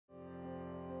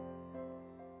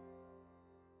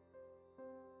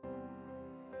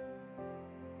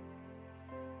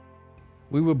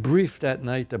We were briefed that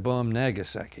night to bomb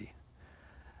Nagasaki.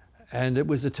 And it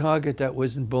was a target that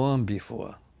wasn't bombed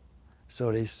before.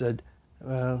 So they said,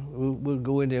 we'll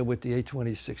go in there with the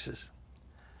A-26s.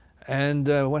 And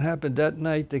what happened that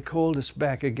night, they called us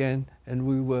back again, and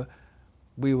we were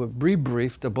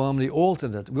rebriefed to bomb the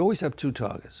alternate. We always have two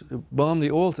targets. Bomb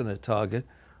the alternate target,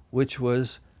 which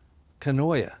was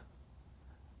Kanoya.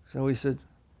 So we said,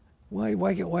 why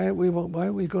are we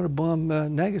going to bomb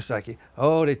Nagasaki?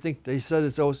 Oh, they said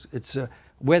it's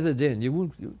weathered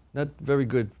in. Not very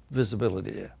good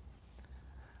visibility there.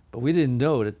 But we didn't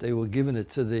know that they were giving it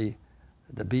to the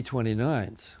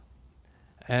B-29s,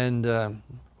 and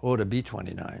or the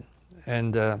B-29,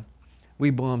 and we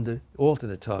bombed the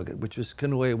alternate target, which was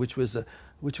Kanoya, which was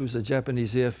a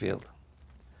Japanese airfield.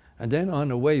 And then on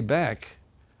the way back,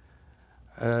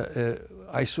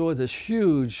 I saw this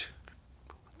huge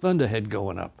thunderhead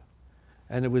going up,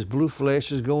 and there was blue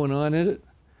flashes going on in it,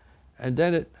 and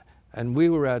then we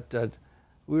were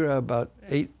about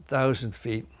 8,000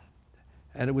 feet,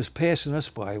 and it was passing us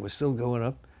by. It was still going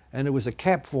up, and there was a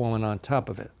cap forming on top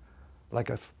of it,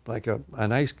 like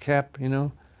an ice cap, you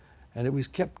know, and it was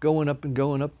kept going up and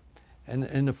going up,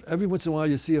 and every once in a while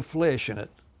you see a flash in it,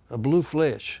 a blue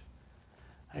flash.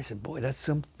 I said, boy, that's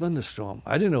some thunderstorm.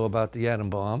 I didn't know about the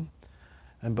atom bomb,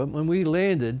 but when we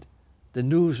landed, the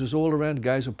news was all around.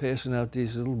 Guys were passing out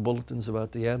these little bulletins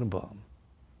about the atom bomb.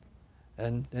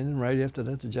 And then right after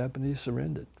that, the Japanese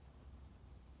surrendered.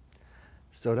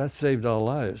 So that saved our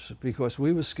lives, because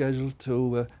we were scheduled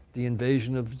to the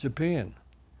invasion of Japan.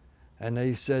 And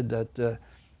they said that the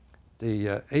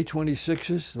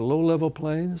A-26s, the low-level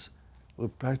planes,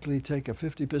 would practically take a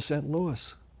 50%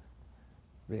 loss.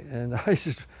 And I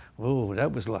said, whoa,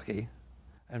 that was lucky.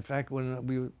 In fact, when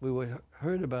we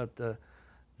heard about the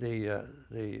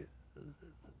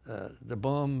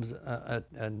bombs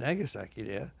at Nagasaki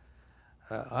there,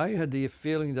 I had the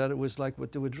feeling that it was like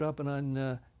what they were dropping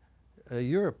on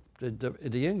Europe.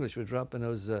 The English were dropping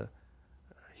those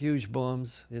huge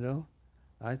bombs, you know.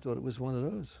 I thought it was one of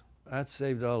those. That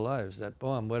saved our lives, that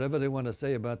bomb. Whatever they want to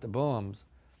say about the bombs,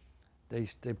 they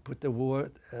put the war,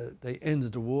 they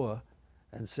ended the war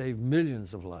and saved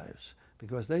millions of lives,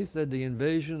 because they said the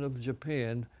invasion of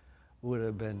Japan would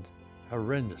have been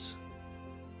horrendous.